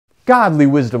godly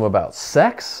wisdom about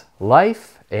sex,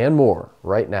 life, and more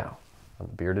right now on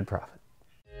The Bearded Prophet.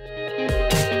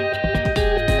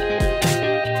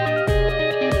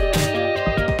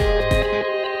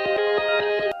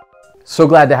 So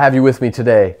glad to have you with me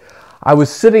today. I was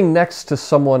sitting next to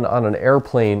someone on an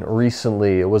airplane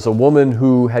recently. It was a woman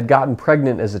who had gotten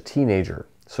pregnant as a teenager.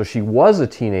 So she was a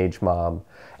teenage mom,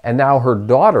 and now her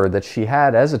daughter that she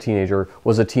had as a teenager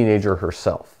was a teenager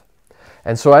herself.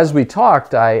 And so as we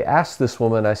talked, I asked this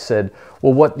woman, I said,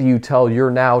 well, what do you tell your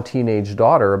now teenage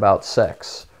daughter about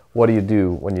sex? What do you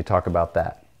do when you talk about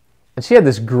that? And she had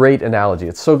this great analogy.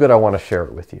 It's so good I want to share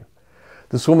it with you.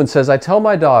 This woman says, I tell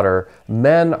my daughter,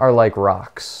 men are like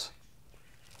rocks.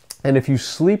 And if you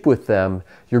sleep with them,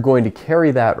 you're going to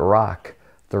carry that rock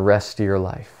the rest of your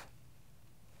life.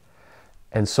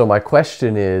 And so my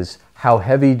question is, how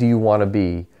heavy do you want to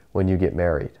be when you get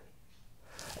married?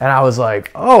 And I was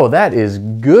like, oh, that is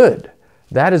good.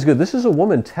 That is good. This is a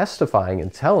woman testifying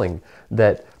and telling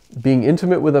that being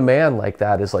intimate with a man like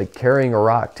that is like carrying a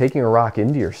rock, taking a rock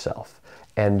into yourself.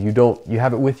 And you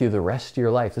have it with you the rest of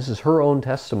your life. This is her own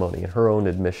testimony and her own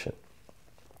admission.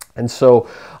 And so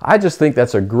I just think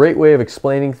that's a great way of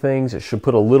explaining things. It should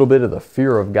put a little bit of the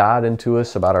fear of God into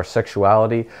us about our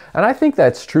sexuality. And I think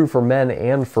that's true for men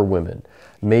and for women.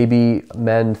 Maybe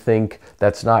men think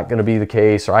that's not going to be the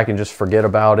case, or I can just forget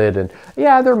about it. And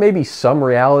yeah, there may be some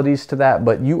realities to that,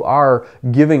 but you are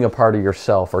giving a part of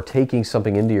yourself or taking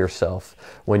something into yourself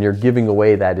when you're giving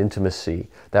away that intimacy,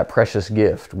 that precious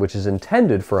gift, which is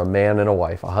intended for a man and a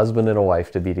wife, a husband and a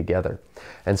wife to be together.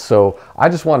 And so I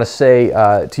just want to say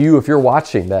to you, if you're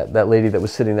watching, that lady that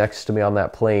was sitting next to me on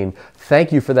that plane,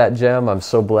 thank you for that gem. I'm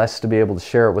so blessed to be able to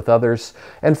share it with others.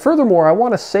 And furthermore, I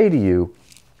want to say to you,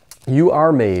 you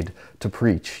are made to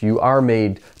preach. You are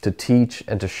made to teach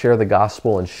and to share the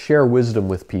gospel and share wisdom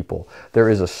with people. There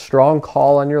is a strong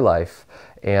call on your life,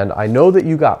 and I know that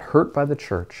you got hurt by the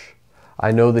church.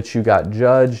 I know that you got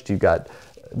judged, you got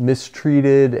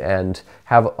mistreated, and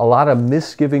have a lot of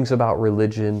misgivings about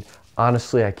religion.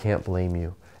 Honestly, I can't blame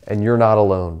you, and you're not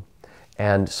alone.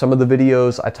 And some of the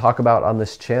videos I talk about on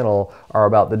this channel are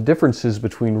about the differences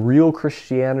between real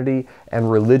Christianity and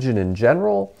religion in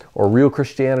general, or real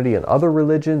Christianity and other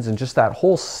religions, and just that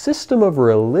whole system of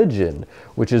religion,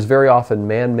 which is very often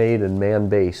man-made and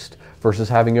man-based, versus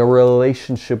having a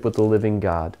relationship with the living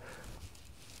God.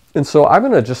 And so I'm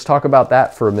going to just talk about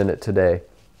that for a minute today.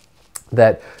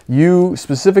 That you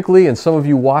specifically, and some of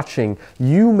you watching,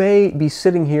 you may be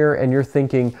sitting here and you're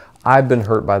thinking, I've been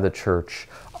hurt by the church.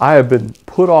 I have been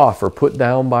put off or put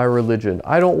down by religion.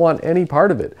 I don't want any part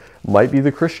of it. Might be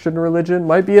the Christian religion,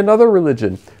 might be another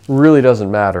religion. Really doesn't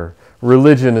matter.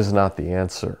 Religion is not the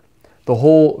answer. The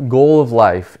whole goal of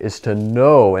life is to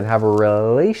know and have a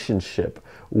relationship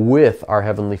with our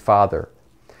Heavenly Father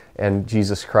and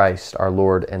Jesus Christ, our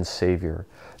Lord and Savior.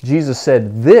 Jesus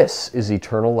said, this is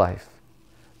eternal life,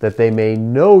 that they may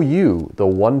know you, the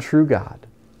one true God,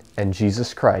 and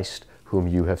Jesus Christ, whom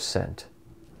you have sent.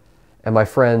 And my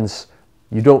friends,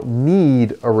 you don't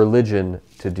need a religion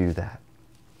to do that.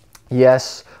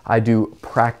 Yes, I do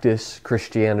practice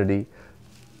Christianity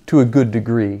to a good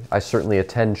degree. I certainly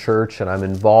attend church and I'm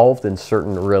involved in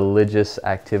certain religious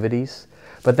activities,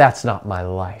 but that's not my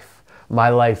life. My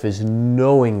life is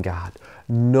knowing God,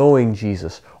 knowing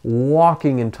Jesus,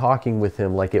 walking and talking with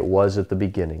Him like it was at the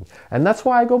beginning. And that's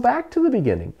why I go back to the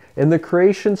beginning. In the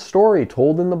creation story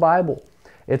told in the Bible,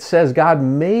 it says God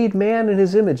made man in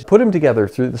His image, put him together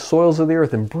through the soils of the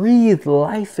earth and breathed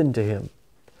life into him.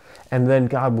 And then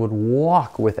God would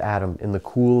walk with Adam in the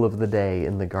cool of the day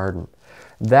in the garden.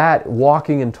 That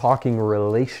walking and talking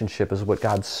relationship is what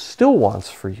God still wants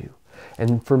for you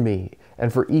and for me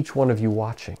and for each one of you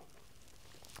watching.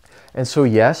 And so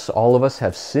yes, all of us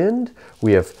have sinned.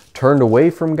 We have turned away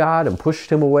from God and pushed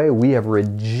Him away. We have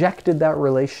rejected that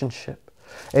relationship.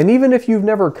 And even if you've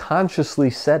never consciously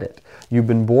said it, you've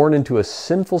been born into a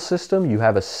sinful system, you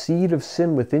have a seed of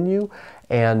sin within you,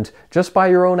 and just by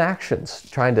your own actions,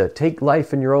 trying to take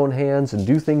life in your own hands and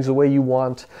do things the way you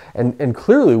want. And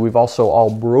clearly we've also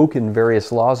all broken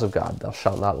various laws of God. Thou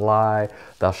shalt not lie,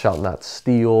 thou shalt not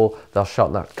steal, thou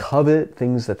shalt not covet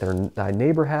things that thy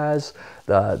neighbor has,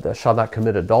 thou shalt not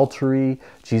commit adultery.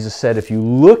 Jesus said, if you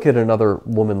look at another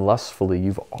woman lustfully,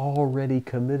 you've already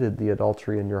committed the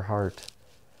adultery in your heart.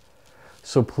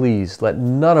 So please, let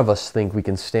none of us think we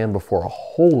can stand before a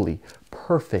holy,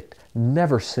 perfect,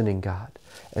 never sinning God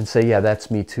and say, yeah,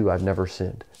 that's me too, I've never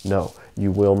sinned. No,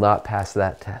 you will not pass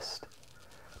that test.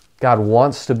 God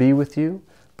wants to be with you,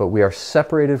 but we are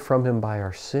separated from Him by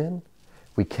our sin.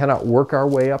 We cannot work our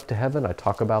way up to heaven. I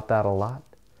talk about that a lot.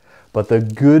 But the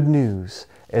good news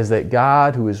is that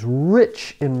God, who is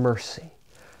rich in mercy,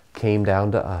 came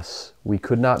down to us. We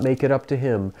could not make it up to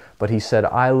him, but he said,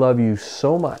 I love you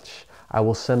so much, I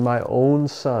will send my own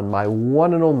son, my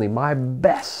one and only, my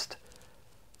best,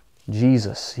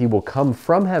 Jesus. He will come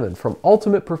from heaven, from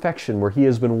ultimate perfection, where he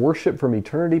has been worshipped from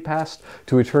eternity past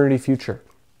to eternity future.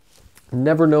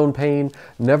 Never known pain,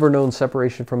 never known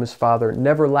separation from his Father,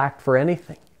 never lacked for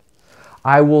anything.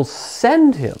 I will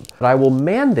send him, but I will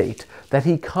mandate that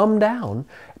he come down,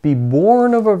 be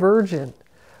born of a virgin,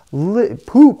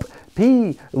 poop,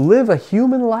 pee, live a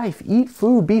human life, eat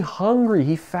food, be hungry.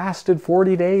 He fasted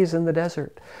 40 days in the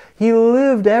desert. He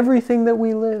lived everything that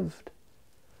we lived.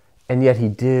 And yet he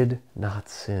did not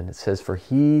sin. It says, for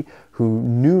he who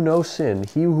knew no sin,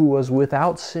 he who was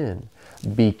without sin,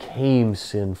 became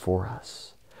sin for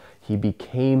us. He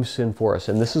became sin for us.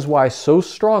 And this is why so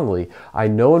strongly I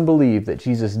know and believe that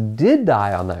Jesus did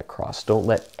die on that cross. Don't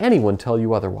let anyone tell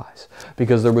you otherwise,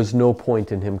 because there was no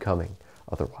point in him coming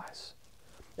otherwise.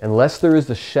 Unless there is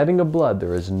the shedding of blood,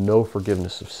 there is no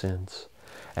forgiveness of sins.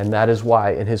 And that is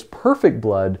why, and his perfect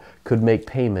blood could make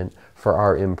payment for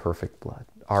our imperfect blood,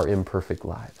 our imperfect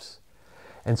lives.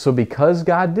 And so because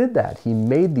God did that, he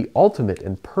made the ultimate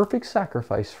and perfect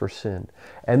sacrifice for sin.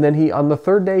 And then on the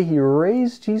third day, he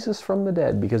raised Jesus from the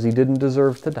dead because he didn't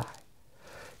deserve to die.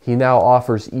 He now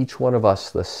offers each one of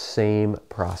us the same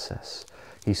process.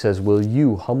 He says, will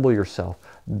you humble yourself,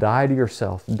 die to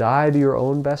yourself, die to your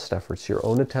own best efforts, your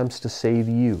own attempts to save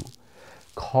you.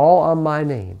 Call on my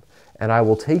name, and I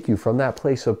will take you from that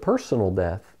place of personal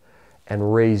death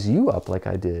and raise you up like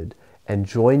I did and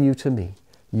join you to me.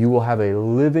 You will have a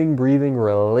living, breathing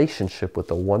relationship with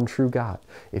the one true God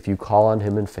if you call on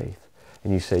him in faith.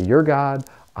 And you say, you're God,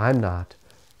 I'm not.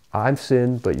 I've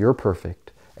sinned, but you're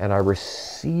perfect. And I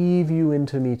receive you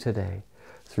into me today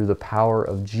through the power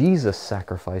of Jesus'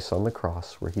 sacrifice on the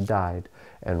cross, where he died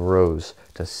and rose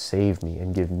to save me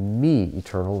and give me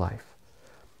eternal life.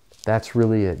 That's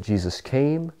really it. Jesus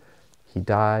came, he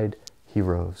died, he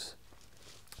rose.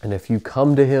 And if you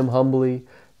come to him humbly,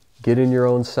 get in your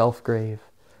own self-grave,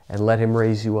 and let him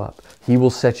raise you up, he will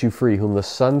set you free. Whom the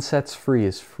Son sets free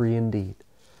is free indeed.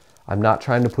 I'm not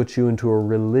trying to put you into a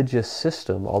religious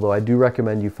system, although I do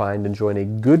recommend you find and join a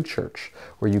good church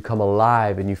where you come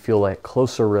alive and you feel a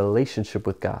closer relationship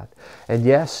with God. And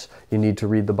yes, you need to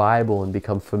read the Bible and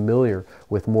become familiar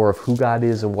with more of who God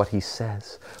is and what he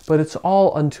says. But it's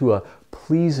all unto a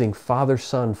pleasing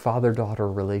father-son,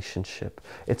 father-daughter relationship.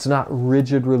 It's not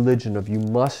rigid religion of you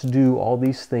must do all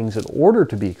these things in order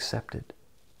to be accepted.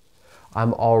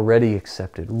 I'm already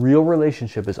accepted. Real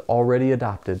relationship is already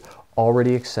adopted,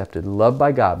 already accepted, loved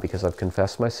by God because I've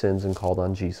confessed my sins and called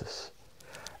on Jesus.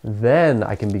 Then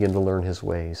I can begin to learn his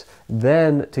ways.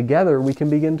 Then together we can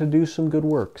begin to do some good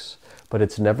works. But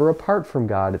it's never apart from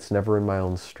God. It's never in my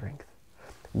own strength.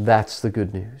 That's the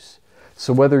good news.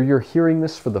 So whether you're hearing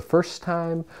this for the first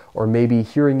time or maybe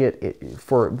hearing it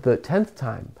for the 10th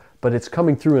time, but it's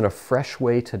coming through in a fresh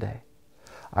way today,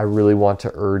 I really want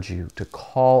to urge you to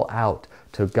call out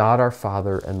to God our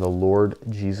Father and the Lord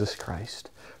Jesus Christ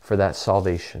for that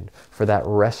salvation, for that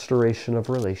restoration of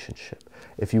relationship.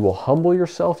 If you will humble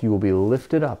yourself, you will be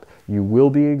lifted up. You will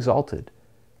be exalted.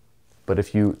 But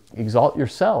if you exalt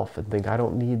yourself and think, I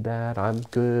don't need that, I'm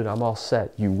good, I'm all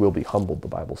set, you will be humbled, the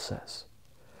Bible says.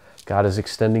 God is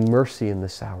extending mercy in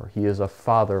this hour. He is a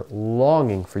Father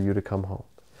longing for you to come home.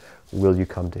 Will you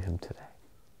come to him today?